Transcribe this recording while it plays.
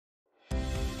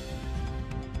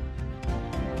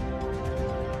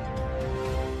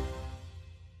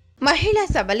ಮಹಿಳಾ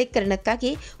ಸಬಲೀಕರಣಕ್ಕಾಗಿ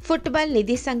ಫುಟ್ಬಾಲ್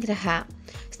ನಿಧಿ ಸಂಗ್ರಹ.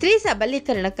 ಸ್ತ್ರೀ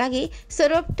ಸಬಲೀಕರಣಕ್ಕಾಗಿ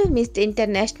ಸೊರೊಪ್ಟಮಿಸ್ಟ್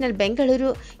ಇಂಟರ್ನ್ಯಾಷನಲ್ ಬೆಂಗಳೂರು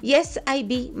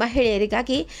ಎಸ್ಐಬಿ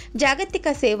ಮಹಿಳೆಯರಿಗಾಗಿ ಜಾಗತಿಕ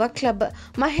ಸೇವಾ ಕ್ಲಬ್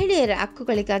ಮಹಿಳೆಯರ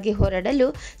ಹಕ್ಕುಗಳಿಗಾಗಿ ಹೋರಾಡಲು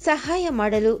ಸಹಾಯ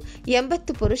ಮಾಡಲು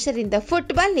 80 ಪುರುಷರಿಂದ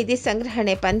ಫುಟ್ಬಾಲ್ ನಿಧಿ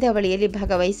ಸಂಗ್ರಹಣೆ ಪಂದ್ಯಾವಳಿಯಲ್ಲಿ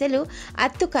ಭಾಗವಹಿಸಲು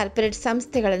 10 ಕಾರ್ಪೊರೇಟ್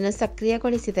ಸಂಸ್ಥೆಗಳನ್ನು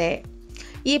ಸಕ್ರಿಯಗೊಳಿಸಿದೆ.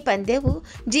 ಈ ಪಂದ್ಯವು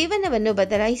ಜೀವನವನ್ನು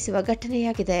ಬದಲಾಯಿಸುವ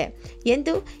ಘಟನೆಯಾಗಿದೆ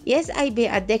ಎಂದು ಎಸ್ಐಬಿ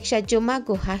ಅಧ್ಯಕ್ಷ ಜುಮಾ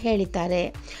ಗುಹಾ ಹೇಳಿದ್ದಾರೆ.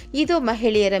 ಇದು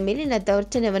ಮಹಿಳೆಯರ ಮೇಲಿನ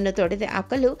ದೌರ್ಜನ್ಯವನ್ನು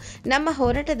ತೊಡೆದುಹಾಕಲು ನಮ್ಮ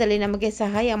ಹೋರಾಟದಲ್ಲಿ ನಮಗೆ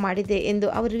ಸಹಾಯ ಮಾಡಿದೆ ಎಂದು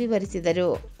ಅವರು ವಿವರಿಸಿದರು.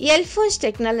 ಎಲ್ಫೋನ್ಸ್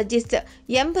ಟೆಕ್ನಾಲಜೀಸ್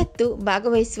 80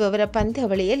 ಭಾಗವಹಿಸುವವರ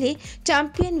ಪಂದ್ಯಾವಳಿಯಲ್ಲಿ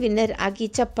ಚಾಂಪಿಯನ್ ವಿನ್ನರ್ ಆಗಿ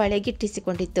ಚಪ್ಪಾಳೆ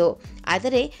ಗಿಟ್ಟಿಸಿಕೊಂಡಿತ್ತು.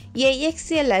 ಆದರೆ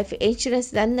ಎಎಕ್ಸ್ಎಲ್ ಲೈಫ್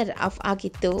ಇನ್ಶೂರೆನ್ಸ್ ರನ್ನರ್ ಅಪ್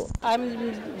ಆಗಿತ್ತು.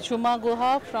 ಜುಮಾ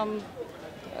ಗುಹಾ from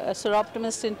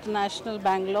Optimist International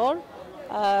Bangalore.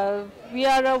 We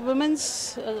are a women's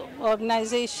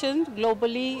organization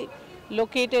globally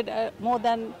located more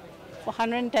than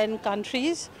 110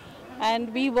 countries,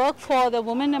 and we work for the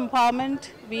women empowerment.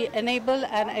 We enable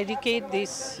and educate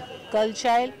this girl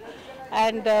child,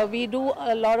 and we do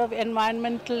a lot of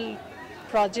environmental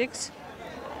projects,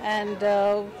 and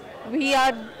we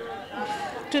are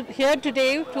here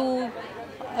today to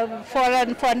for a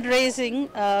fundraising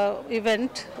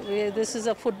event. This is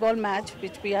a football match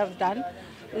which we have done.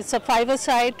 It's a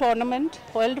five-a-side tournament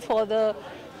held for the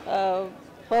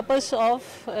purpose of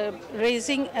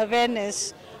raising awareness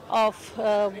of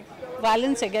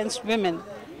violence against women,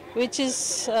 which is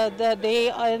the day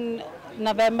on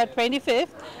November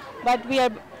 25th, but we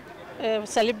are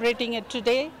celebrating it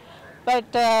today.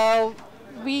 But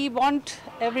we want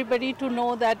everybody to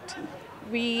know that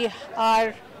we are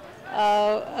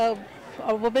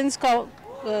a women's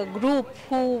group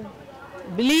who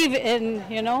believe in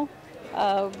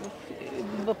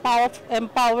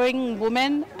empowering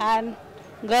women and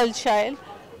girl child,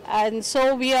 and so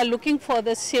we are looking for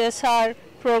the CSR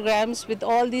programs with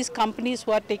all these companies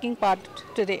who are taking part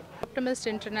today. Optimist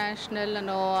International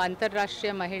ಅನ್ನೋ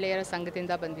ಅಂತಾರಾಷ್ಟ್ರೀಯ ಮಹಿಳೆಯರ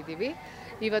ಸಂಘದಿಂದ ಬಂದಿದ್ದೀವಿ.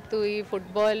 ಇವತ್ತು ಈ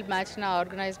football ಮ್ಯಾಚ್ನ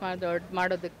organise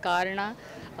ಮಾಡೋದಕ್ಕೆ ಕಾರಣ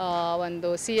ಒಂದು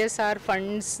CSR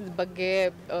ಫಂಡ್ಸ್ ಬಗ್ಗೆ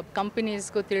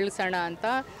ಕಂಪನೀಸ್ಗೂ ತಿಳಿಸೋಣ ಅಂತ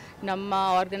ನಮ್ಮ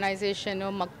ಆರ್ಗನೈಸೇಷನು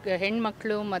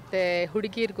ಹೆಣ್ಮಕ್ಳು ಮತ್ತು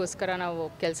ಹುಡುಗಿರಿಗೋಸ್ಕರ ನಾವು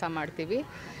ಕೆಲಸ ಮಾಡ್ತೀವಿ.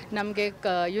 ನಮಗೆ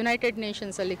ಯುನೈಟೆಡ್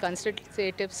ನೇಷನ್ಸಲ್ಲಿ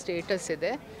ಕನ್ಸಲ್ಟೇಟಿವ್ ಸ್ಟೇಟಸ್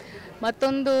ಇದೆ.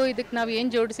 ಮತ್ತೊಂದು ಇದಕ್ಕೆ ನಾವು ಏನು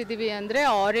ಜೋಡಿಸಿದ್ದೀವಿ ಅಂದರೆ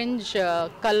ಆರೆಂಜ್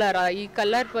ಕಲರ್. ಈ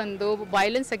ಕಲರ್ ಬಂದು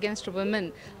ವೈಲೆನ್ಸ್ ಅಗೇನ್ಸ್ಟ್ ವುಮೆನ್,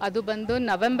 ಅದು ಬಂದು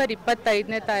ನವೆಂಬರ್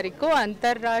 25ನೇ ತಾರೀಕು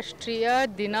ಅಂತಾರಾಷ್ಟ್ರೀಯ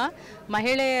ದಿನ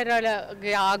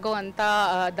ಮಹಿಳೆಯರಿಗೆ ಆಗೋವಂಥ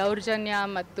ದೌರ್ಜನ್ಯ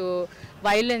ಮತ್ತು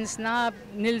ವೈಲೆನ್ಸ್ನ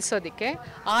ನಿಲ್ಲಿಸೋದಕ್ಕೆ.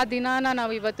 ಆ ದಿನಾನ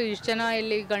ನಾವು ಇವತ್ತು ಇಷ್ಟು ಜನ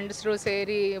ಇಲ್ಲಿ ಗಂಡಸರು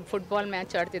ಸೇರಿ ಫುಟ್ಬಾಲ್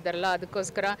ಮ್ಯಾಚ್ ಆಡ್ತಿದ್ದಾರಲ್ಲ,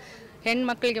 ಅದಕ್ಕೋಸ್ಕರ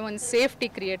ಹೆಣ್ಮಕ್ಳಿಗೆ ಒಂದು ಸೇಫ್ಟಿ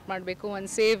ಕ್ರಿಯೇಟ್ ಮಾಡಬೇಕು, ಒಂದು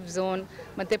ಸೇಫ್ ಝೋನ್,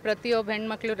 ಮತ್ತು ಪ್ರತಿಯೊಬ್ಬ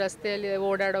ಹೆಣ್ಮಕ್ಳು ರಸ್ತೆಯಲ್ಲಿ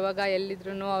ಓಡಾಡುವಾಗ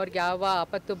ಎಲ್ಲಿದ್ರೂ ಅವ್ರಿಗೆ ಯಾವ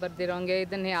ಆಪತ್ತು ಬರ್ದಿರೋಂಗೆ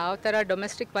ಇದನ್ನು ಯಾವ ಥರ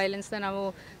ಡೊಮೆಸ್ಟಿಕ್ ವೈಲೆನ್ಸ್ನ ನಾವು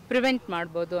ಪ್ರಿವೆಂಟ್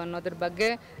ಮಾಡ್ಬೋದು ಅನ್ನೋದ್ರ ಬಗ್ಗೆ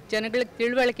ಜನಗಳಿಗೆ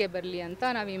ತಿಳುವಳಿಕೆ ಬರಲಿ ಅಂತ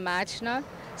ನಾವು ಈ ಮ್ಯಾಚ್ನ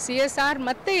CSR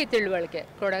ಮತ್ತು ಈ ತಿಳುವಳಿಕೆ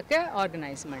ಕೊಡೋಕ್ಕೆ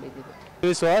ಆರ್ಗನೈಸ್ ಮಾಡಿದ್ದೀವಿ.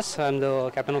 I'm the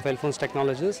captain of Elphones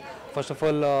Technologies. First of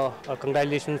all,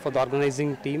 congratulations for the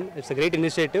organizing team. It's a great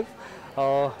initiative.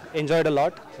 Enjoyed a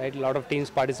lot, right? A lot of teams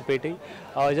participating.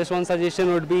 Just one suggestion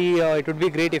would be, it would be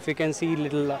great if you can see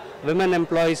little women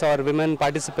employees or women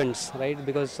participants, right?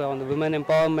 Because on the women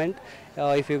empowerment,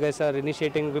 if you guys are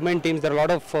initiating women teams, there are a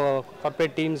lot of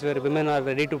corporate teams where women are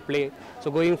ready to play. So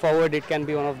going forward, it can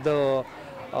be one of the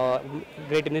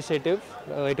great initiative.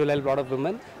 It will help a lot of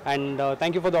women, and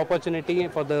thank you for the opportunity,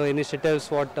 for the initiatives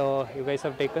what you guys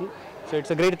have taken. So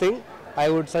it's a great thing. I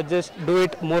would suggest do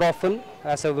it more often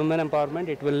as a women empowerment.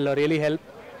 It will really help,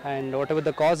 and whatever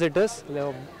the cause it is,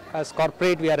 as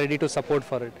corporate we are ready to support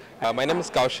for it. My name is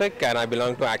Kaushik and I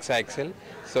belong to AXA XL.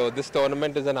 So this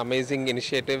tournament is an amazing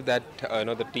initiative that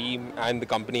the team and the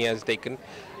company has taken.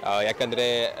 Yakandre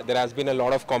there has been a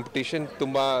lot of competition,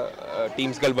 tumba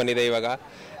teams gal banide ivaga,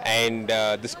 and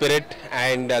the spirit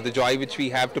and the joy which we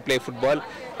have to play football,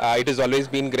 it has always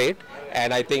been great.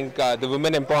 And I think the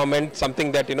women empowerment, something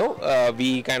that we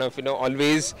kind of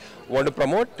always want to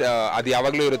promote. Adi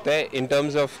yavaglu irutte, in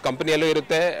terms of company allu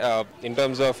irutte, in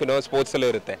terms of sports allu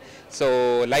irutte. So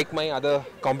like my other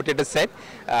competitors said,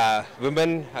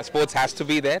 women sports has to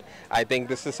be there. I think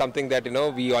this is something that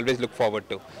we always look forward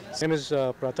to. His name is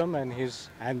Pratham and he's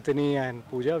Anthony and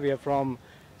Pooja. We are from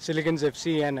Silicons FC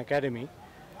and Academy.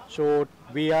 So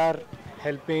we are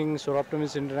helping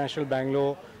Optimist International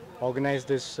Bangalore organize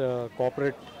this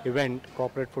corporate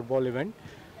football event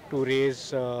to raise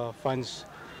funds,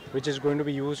 which is going to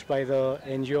be used by the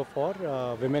NGO for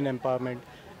women empowerment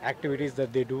activities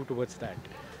that they do towards that.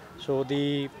 So the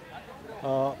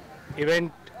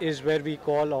event is where we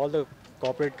call all the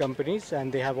corporate companies,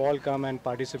 and they have all come and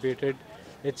participated.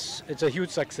 It's a huge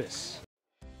success.